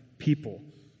covenant people,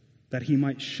 that he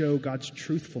might show God's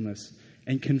truthfulness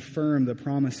and confirm the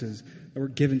promises that were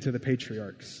given to the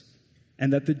patriarchs.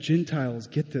 And that the Gentiles,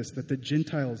 get this, that the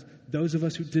Gentiles, those of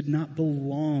us who did not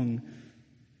belong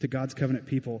to God's covenant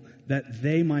people, that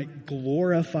they might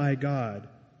glorify God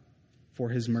for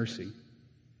his mercy.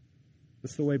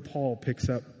 That's the way Paul picks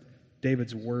up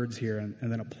David's words here and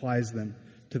then applies them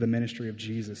to the ministry of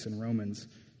Jesus in Romans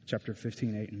chapter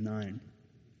 15, 8, and 9.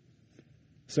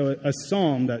 So a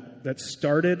psalm that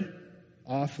started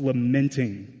off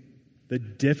lamenting the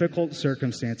difficult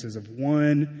circumstances of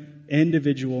one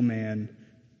individual man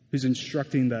who's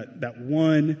instructing that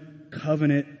one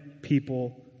covenant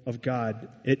people of God,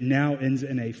 it now ends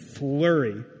in a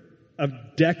flurry of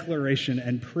declaration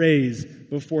and praise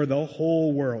before the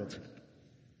whole world.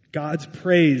 God's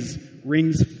praise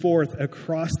rings forth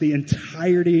across the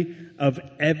entirety of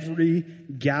every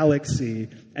galaxy,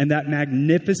 and that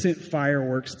magnificent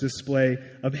fireworks display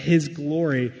of his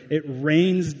glory, it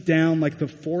rains down like the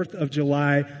 4th of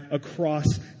July across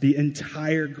the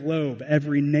entire globe.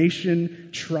 Every nation,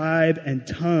 tribe, and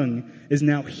tongue is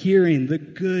now hearing the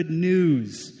good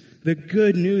news that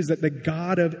the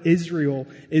God of Israel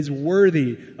is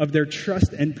worthy of their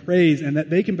trust and praise, and that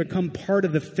they can become part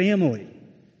of the family.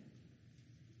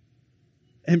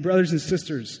 And brothers and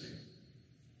sisters,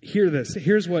 hear this.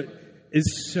 Here's what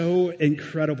is so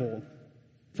incredible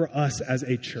for us as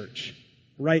a church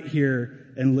right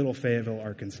here in Little Fayetteville,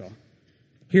 Arkansas.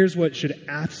 Here's what should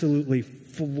absolutely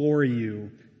floor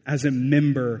you as a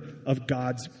member of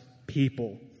God's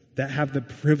people that have the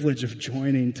privilege of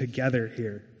joining together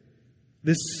here.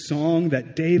 This song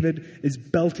that David is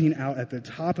belting out at the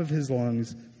top of his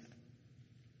lungs,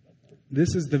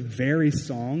 This is the very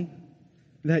song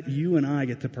that you and I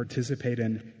get to participate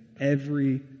in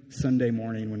every Sunday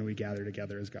morning when we gather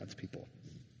together as God's people.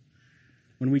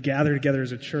 When we gather together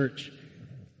as a church,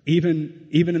 even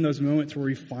in those moments where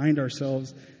we find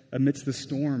ourselves amidst the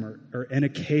storm or in a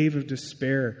cave of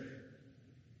despair,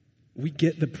 we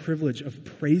get the privilege of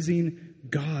praising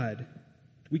God.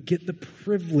 We get the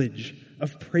privilege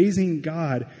of praising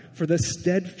God for the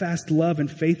steadfast love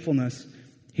and faithfulness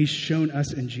He's shown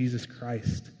us in Jesus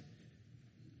Christ.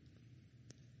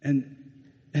 And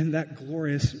that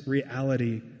glorious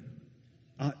reality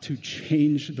ought to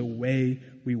change the way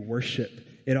we worship.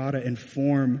 It ought to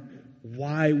inform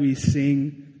why we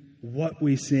sing, what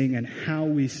we sing, and how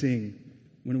we sing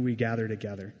when we gather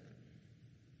together.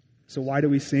 So why do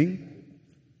we sing?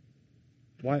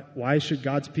 Why should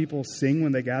God's people sing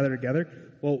when they gather together?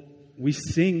 Well, we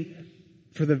sing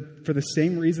for the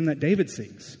same reason that David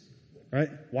sings, right?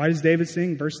 Why does David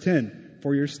sing? Verse 10,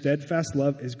 for your steadfast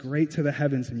love is great to the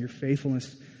heavens and your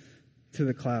faithfulness to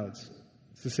the clouds.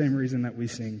 It's the same reason that we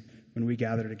sing when we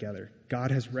gather together.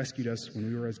 God has rescued us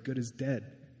when we were as good as dead.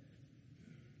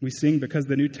 We sing because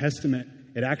the New Testament,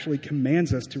 it actually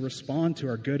commands us to respond to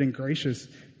our good and gracious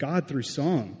God through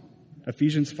song.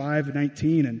 Ephesians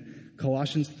 5:19 and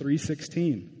Colossians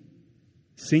 3:16.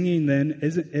 Singing then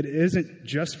isn't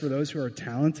just for those who are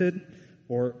talented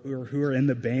or who are in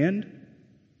the band.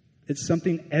 It's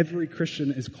something every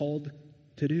Christian is called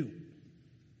to do.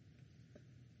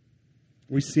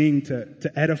 We sing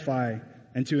to edify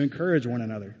and to encourage one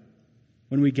another.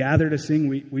 When we gather to sing,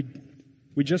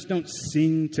 we just don't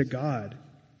sing to God,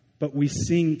 but we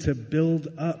sing to build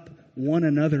up one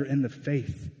another in the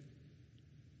faith.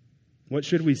 What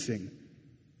should we sing?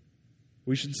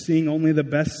 We should sing only the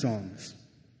best songs.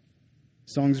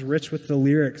 Songs rich with the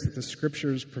lyrics that the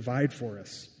Scriptures provide for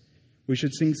us. We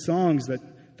should sing songs that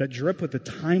drip with the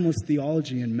timeless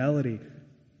theology and melody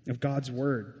of God's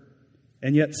Word.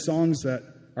 And yet songs that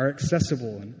are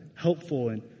accessible and helpful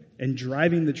and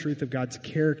driving the truth of God's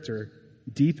character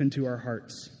deep into our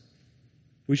hearts.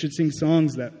 We should sing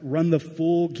songs that run the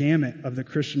full gamut of the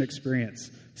Christian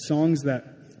experience. Songs that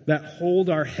hold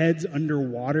our heads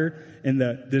underwater in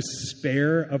the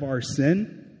despair of our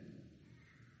sin.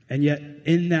 And yet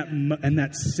in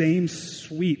that same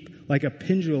sweep, like a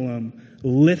pendulum,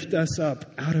 lift us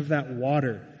up out of that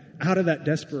water, out of that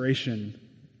desperation,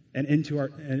 and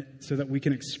so that we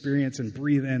can experience and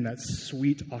breathe in that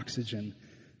sweet oxygen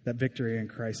that victory in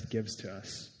Christ gives to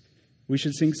us. We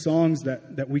should sing songs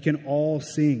that we can all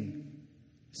sing.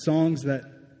 Songs that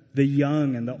the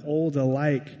young and the old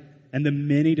alike and the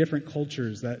many different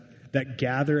cultures that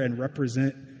gather and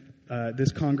represent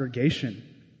this congregation.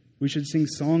 We should sing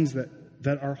songs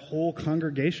that our whole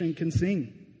congregation can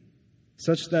sing,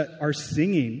 such that our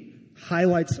singing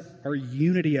highlights our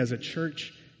unity as a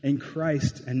church in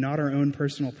Christ and not our own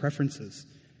personal preferences.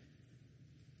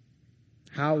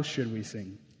 How should we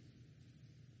sing?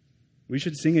 We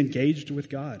should sing engaged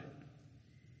with God,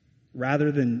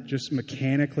 rather than just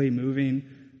mechanically moving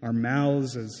our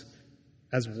mouths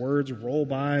as words roll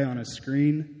by on a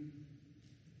screen.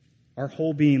 Our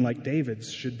whole being, like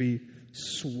David's, should be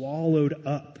swallowed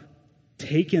up,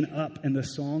 taken up in the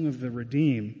song of the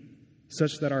redeemed,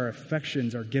 such that our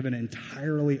affections are given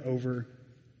entirely over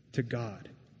to God.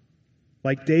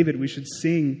 Like David, we should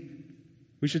sing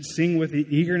with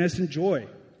eagerness and joy.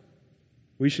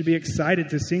 We should be excited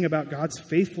to sing about God's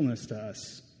faithfulness to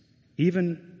us,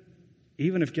 even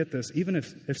if, get this, even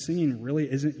if singing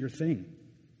really isn't your thing.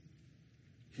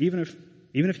 Even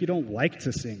if you don't like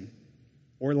to sing,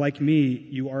 or like me,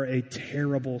 you are a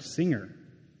terrible singer.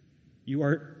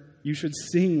 You should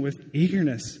sing with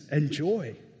eagerness and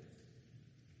joy.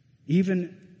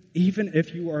 Even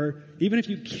if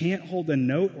you can't hold a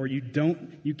note or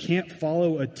you can't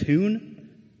follow a tune,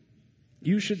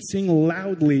 you should sing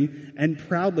loudly and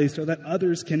proudly so that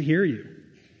others can hear you.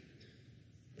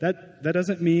 That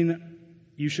doesn't mean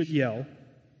you should yell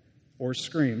or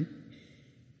scream,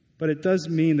 but it does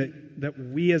mean that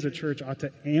we as a church ought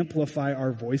to amplify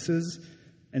our voices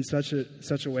in such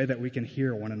a way that we can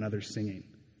hear one another singing.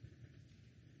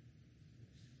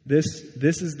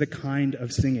 This is the kind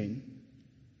of singing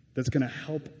that's going to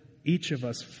help each of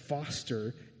us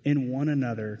foster in one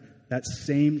another that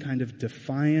same kind of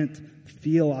defiant,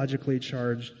 theologically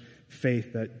charged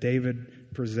faith that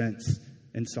David presents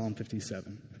in Psalm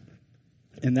 57.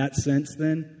 In that sense,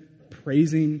 then,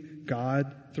 praising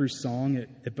God through song,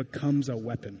 it becomes a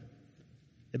weapon.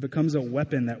 It becomes a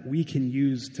weapon that we can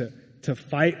use to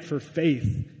fight for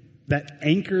faith that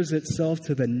anchors itself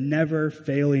to the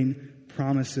never-failing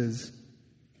promises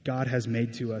God has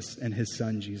made to us in His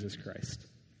Son, Jesus Christ.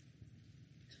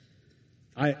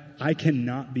 I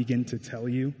cannot begin to tell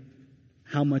you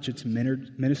how much it's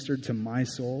ministered to my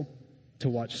soul to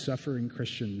watch suffering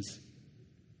Christians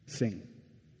sing.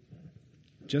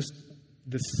 Just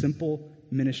the simple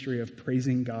ministry of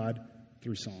praising God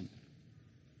through song.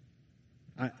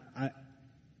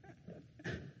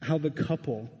 How the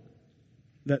couple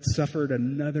that suffered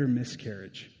another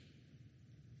miscarriage,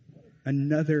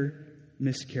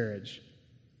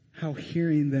 how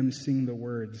hearing them sing the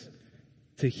words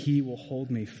to "He will hold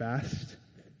me fast"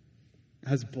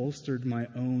 has bolstered my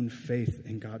own faith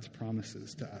in God's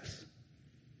promises to us.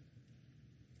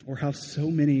 Or how so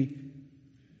many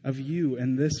of you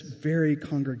in this very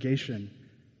congregation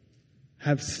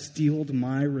have steeled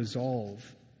my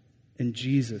resolve in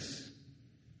Jesus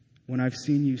when I've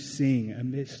seen you sing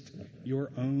amidst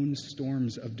your own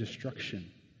storms of destruction.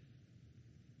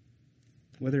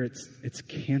 Whether it's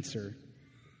cancer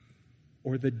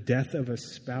or the death of a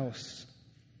spouse,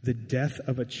 the death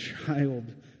of a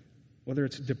child, whether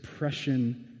it's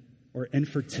depression or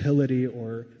infertility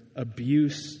or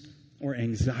abuse or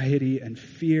anxiety and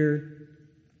fear,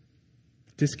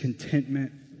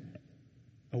 discontentment,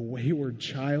 a wayward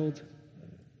child,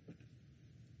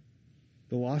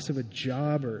 the loss of a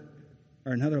job or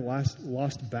another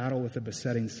lost battle with a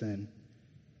besetting sin.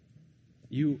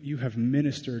 You have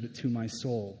ministered to my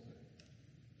soul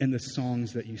in the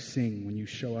songs that you sing when you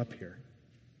show up here,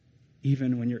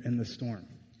 even when you're in the storm.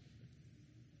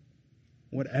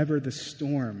 Whatever the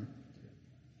storm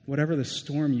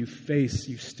you face,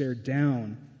 you stare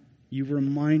down, you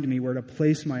remind me where to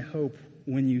place my hope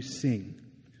when you sing.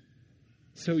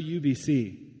 So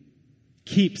UBC,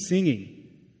 keep singing.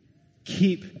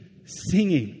 Keep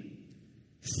singing.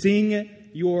 Sing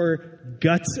your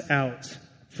guts out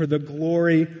for the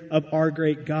glory of our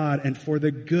great God and for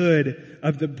the good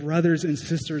of the brothers and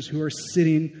sisters who are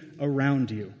sitting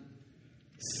around you.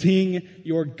 Sing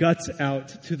your guts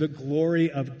out to the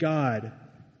glory of God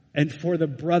and for the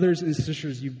brothers and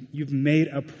sisters you've made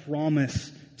a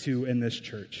promise to in this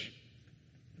church.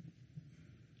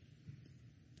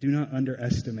 Do not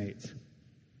underestimate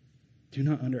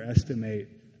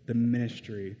the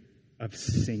ministry of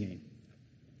singing.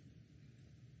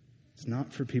 It's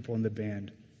not for people in the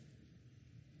band.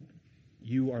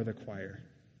 You are the choir.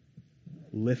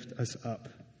 Lift us up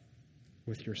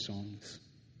with your songs.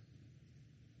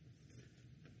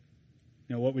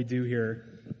 You know, what we do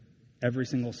here every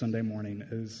single Sunday morning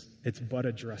is it's but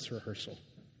a dress rehearsal.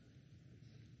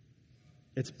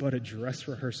 It's but a dress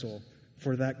rehearsal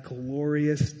for that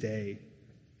glorious day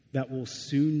that will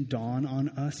soon dawn on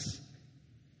us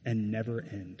and never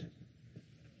end.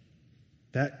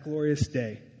 That glorious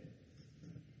day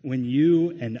when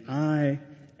you and I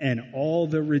and all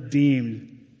the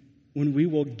redeemed, when we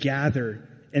will gather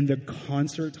in the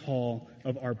concert hall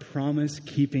of our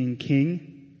promise-keeping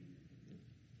King.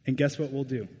 And guess what we'll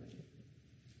do?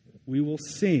 We will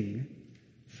sing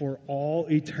for all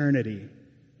eternity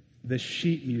the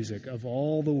sheet music of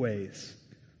all the ways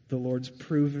the Lord's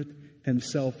proved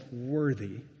himself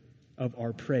worthy of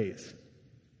our praise.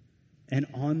 And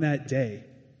on that day,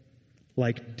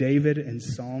 like David in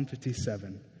Psalm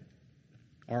 57,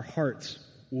 our hearts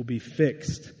will be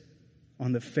fixed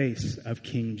on the face of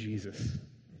King Jesus.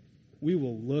 We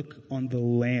will look on the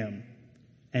Lamb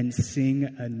and sing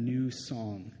a new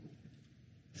song,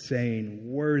 saying,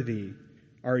 "Worthy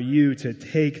are you to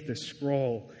take the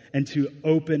scroll and to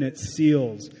open its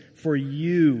seals, for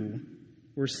you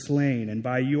were slain, and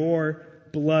by your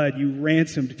blood you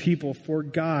ransomed people for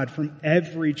God from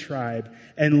every tribe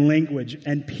and language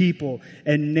and people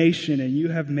and nation, and you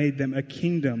have made them a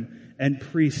kingdom and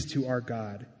priests to our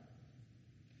God.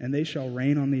 And they shall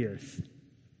reign on the earth."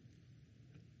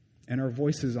 And our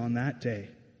voices on that day,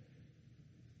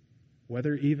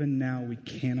 whether even now we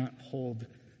cannot hold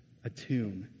a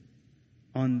tune,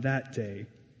 on that day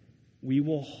we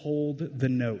will hold the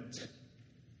note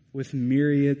with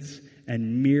myriads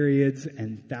and myriads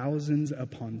and thousands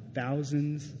upon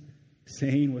thousands,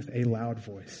 saying with a loud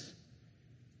voice,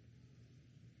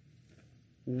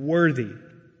 "Worthy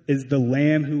is the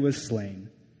Lamb who was slain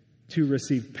to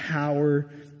receive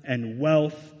power and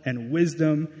wealth and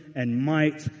wisdom and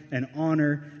might and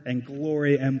honor and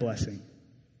glory and blessing.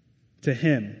 To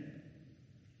him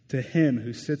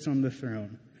who sits on the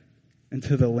throne and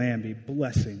to the Lamb be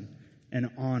blessing and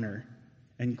honor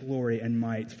and glory and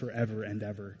might forever and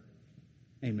ever.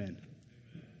 Amen."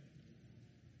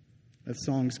 That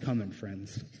song's coming,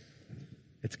 friends.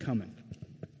 It's coming.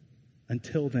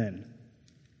 Until then,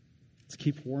 let's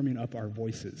keep warming up our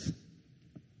voices,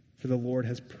 for the Lord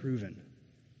has proven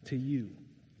to you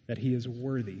that he is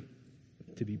worthy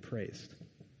to be praised.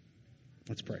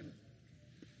 Let's pray.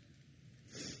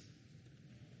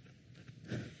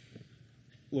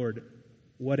 Lord,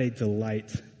 what a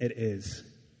delight it is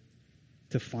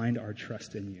to find our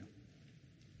trust in you.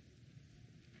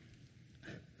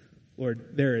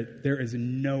 Lord, there is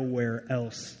nowhere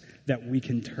else that we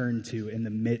can turn to in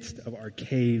the midst of our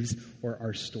caves or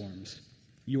our storms.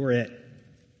 You're it.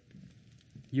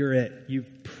 You're it.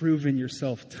 You've proven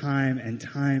yourself time and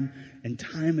time and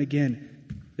time again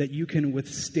that you can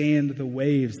withstand the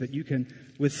waves, that you can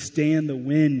withstand the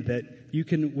wind, that you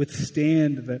can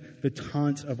withstand the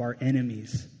taunts of our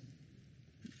enemies,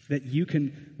 that you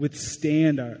can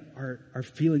withstand our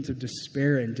feelings of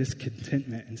despair and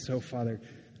discontentment. And so, Father,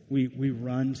 we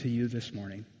run to you this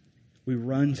morning. We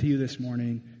run to you this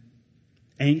morning,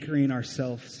 anchoring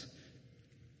ourselves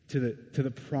to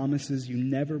the promises you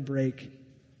never break,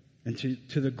 and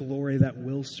to the glory that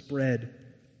will spread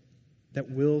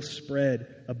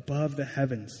above the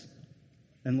heavens.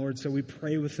 And Lord, so we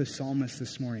pray with the psalmist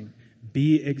this morning,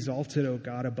 be exalted, O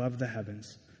God, above the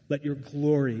heavens. Let your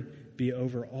glory be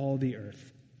over all the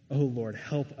earth. O Lord,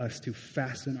 help us to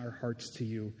fasten our hearts to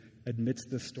you amidst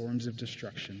the storms of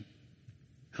destruction.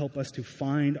 Help us to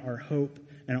find our hope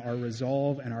and our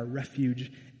resolve and our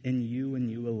refuge in you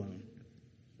and you alone.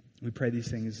 We pray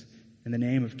these things in the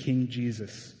name of King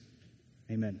Jesus.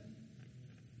 Amen.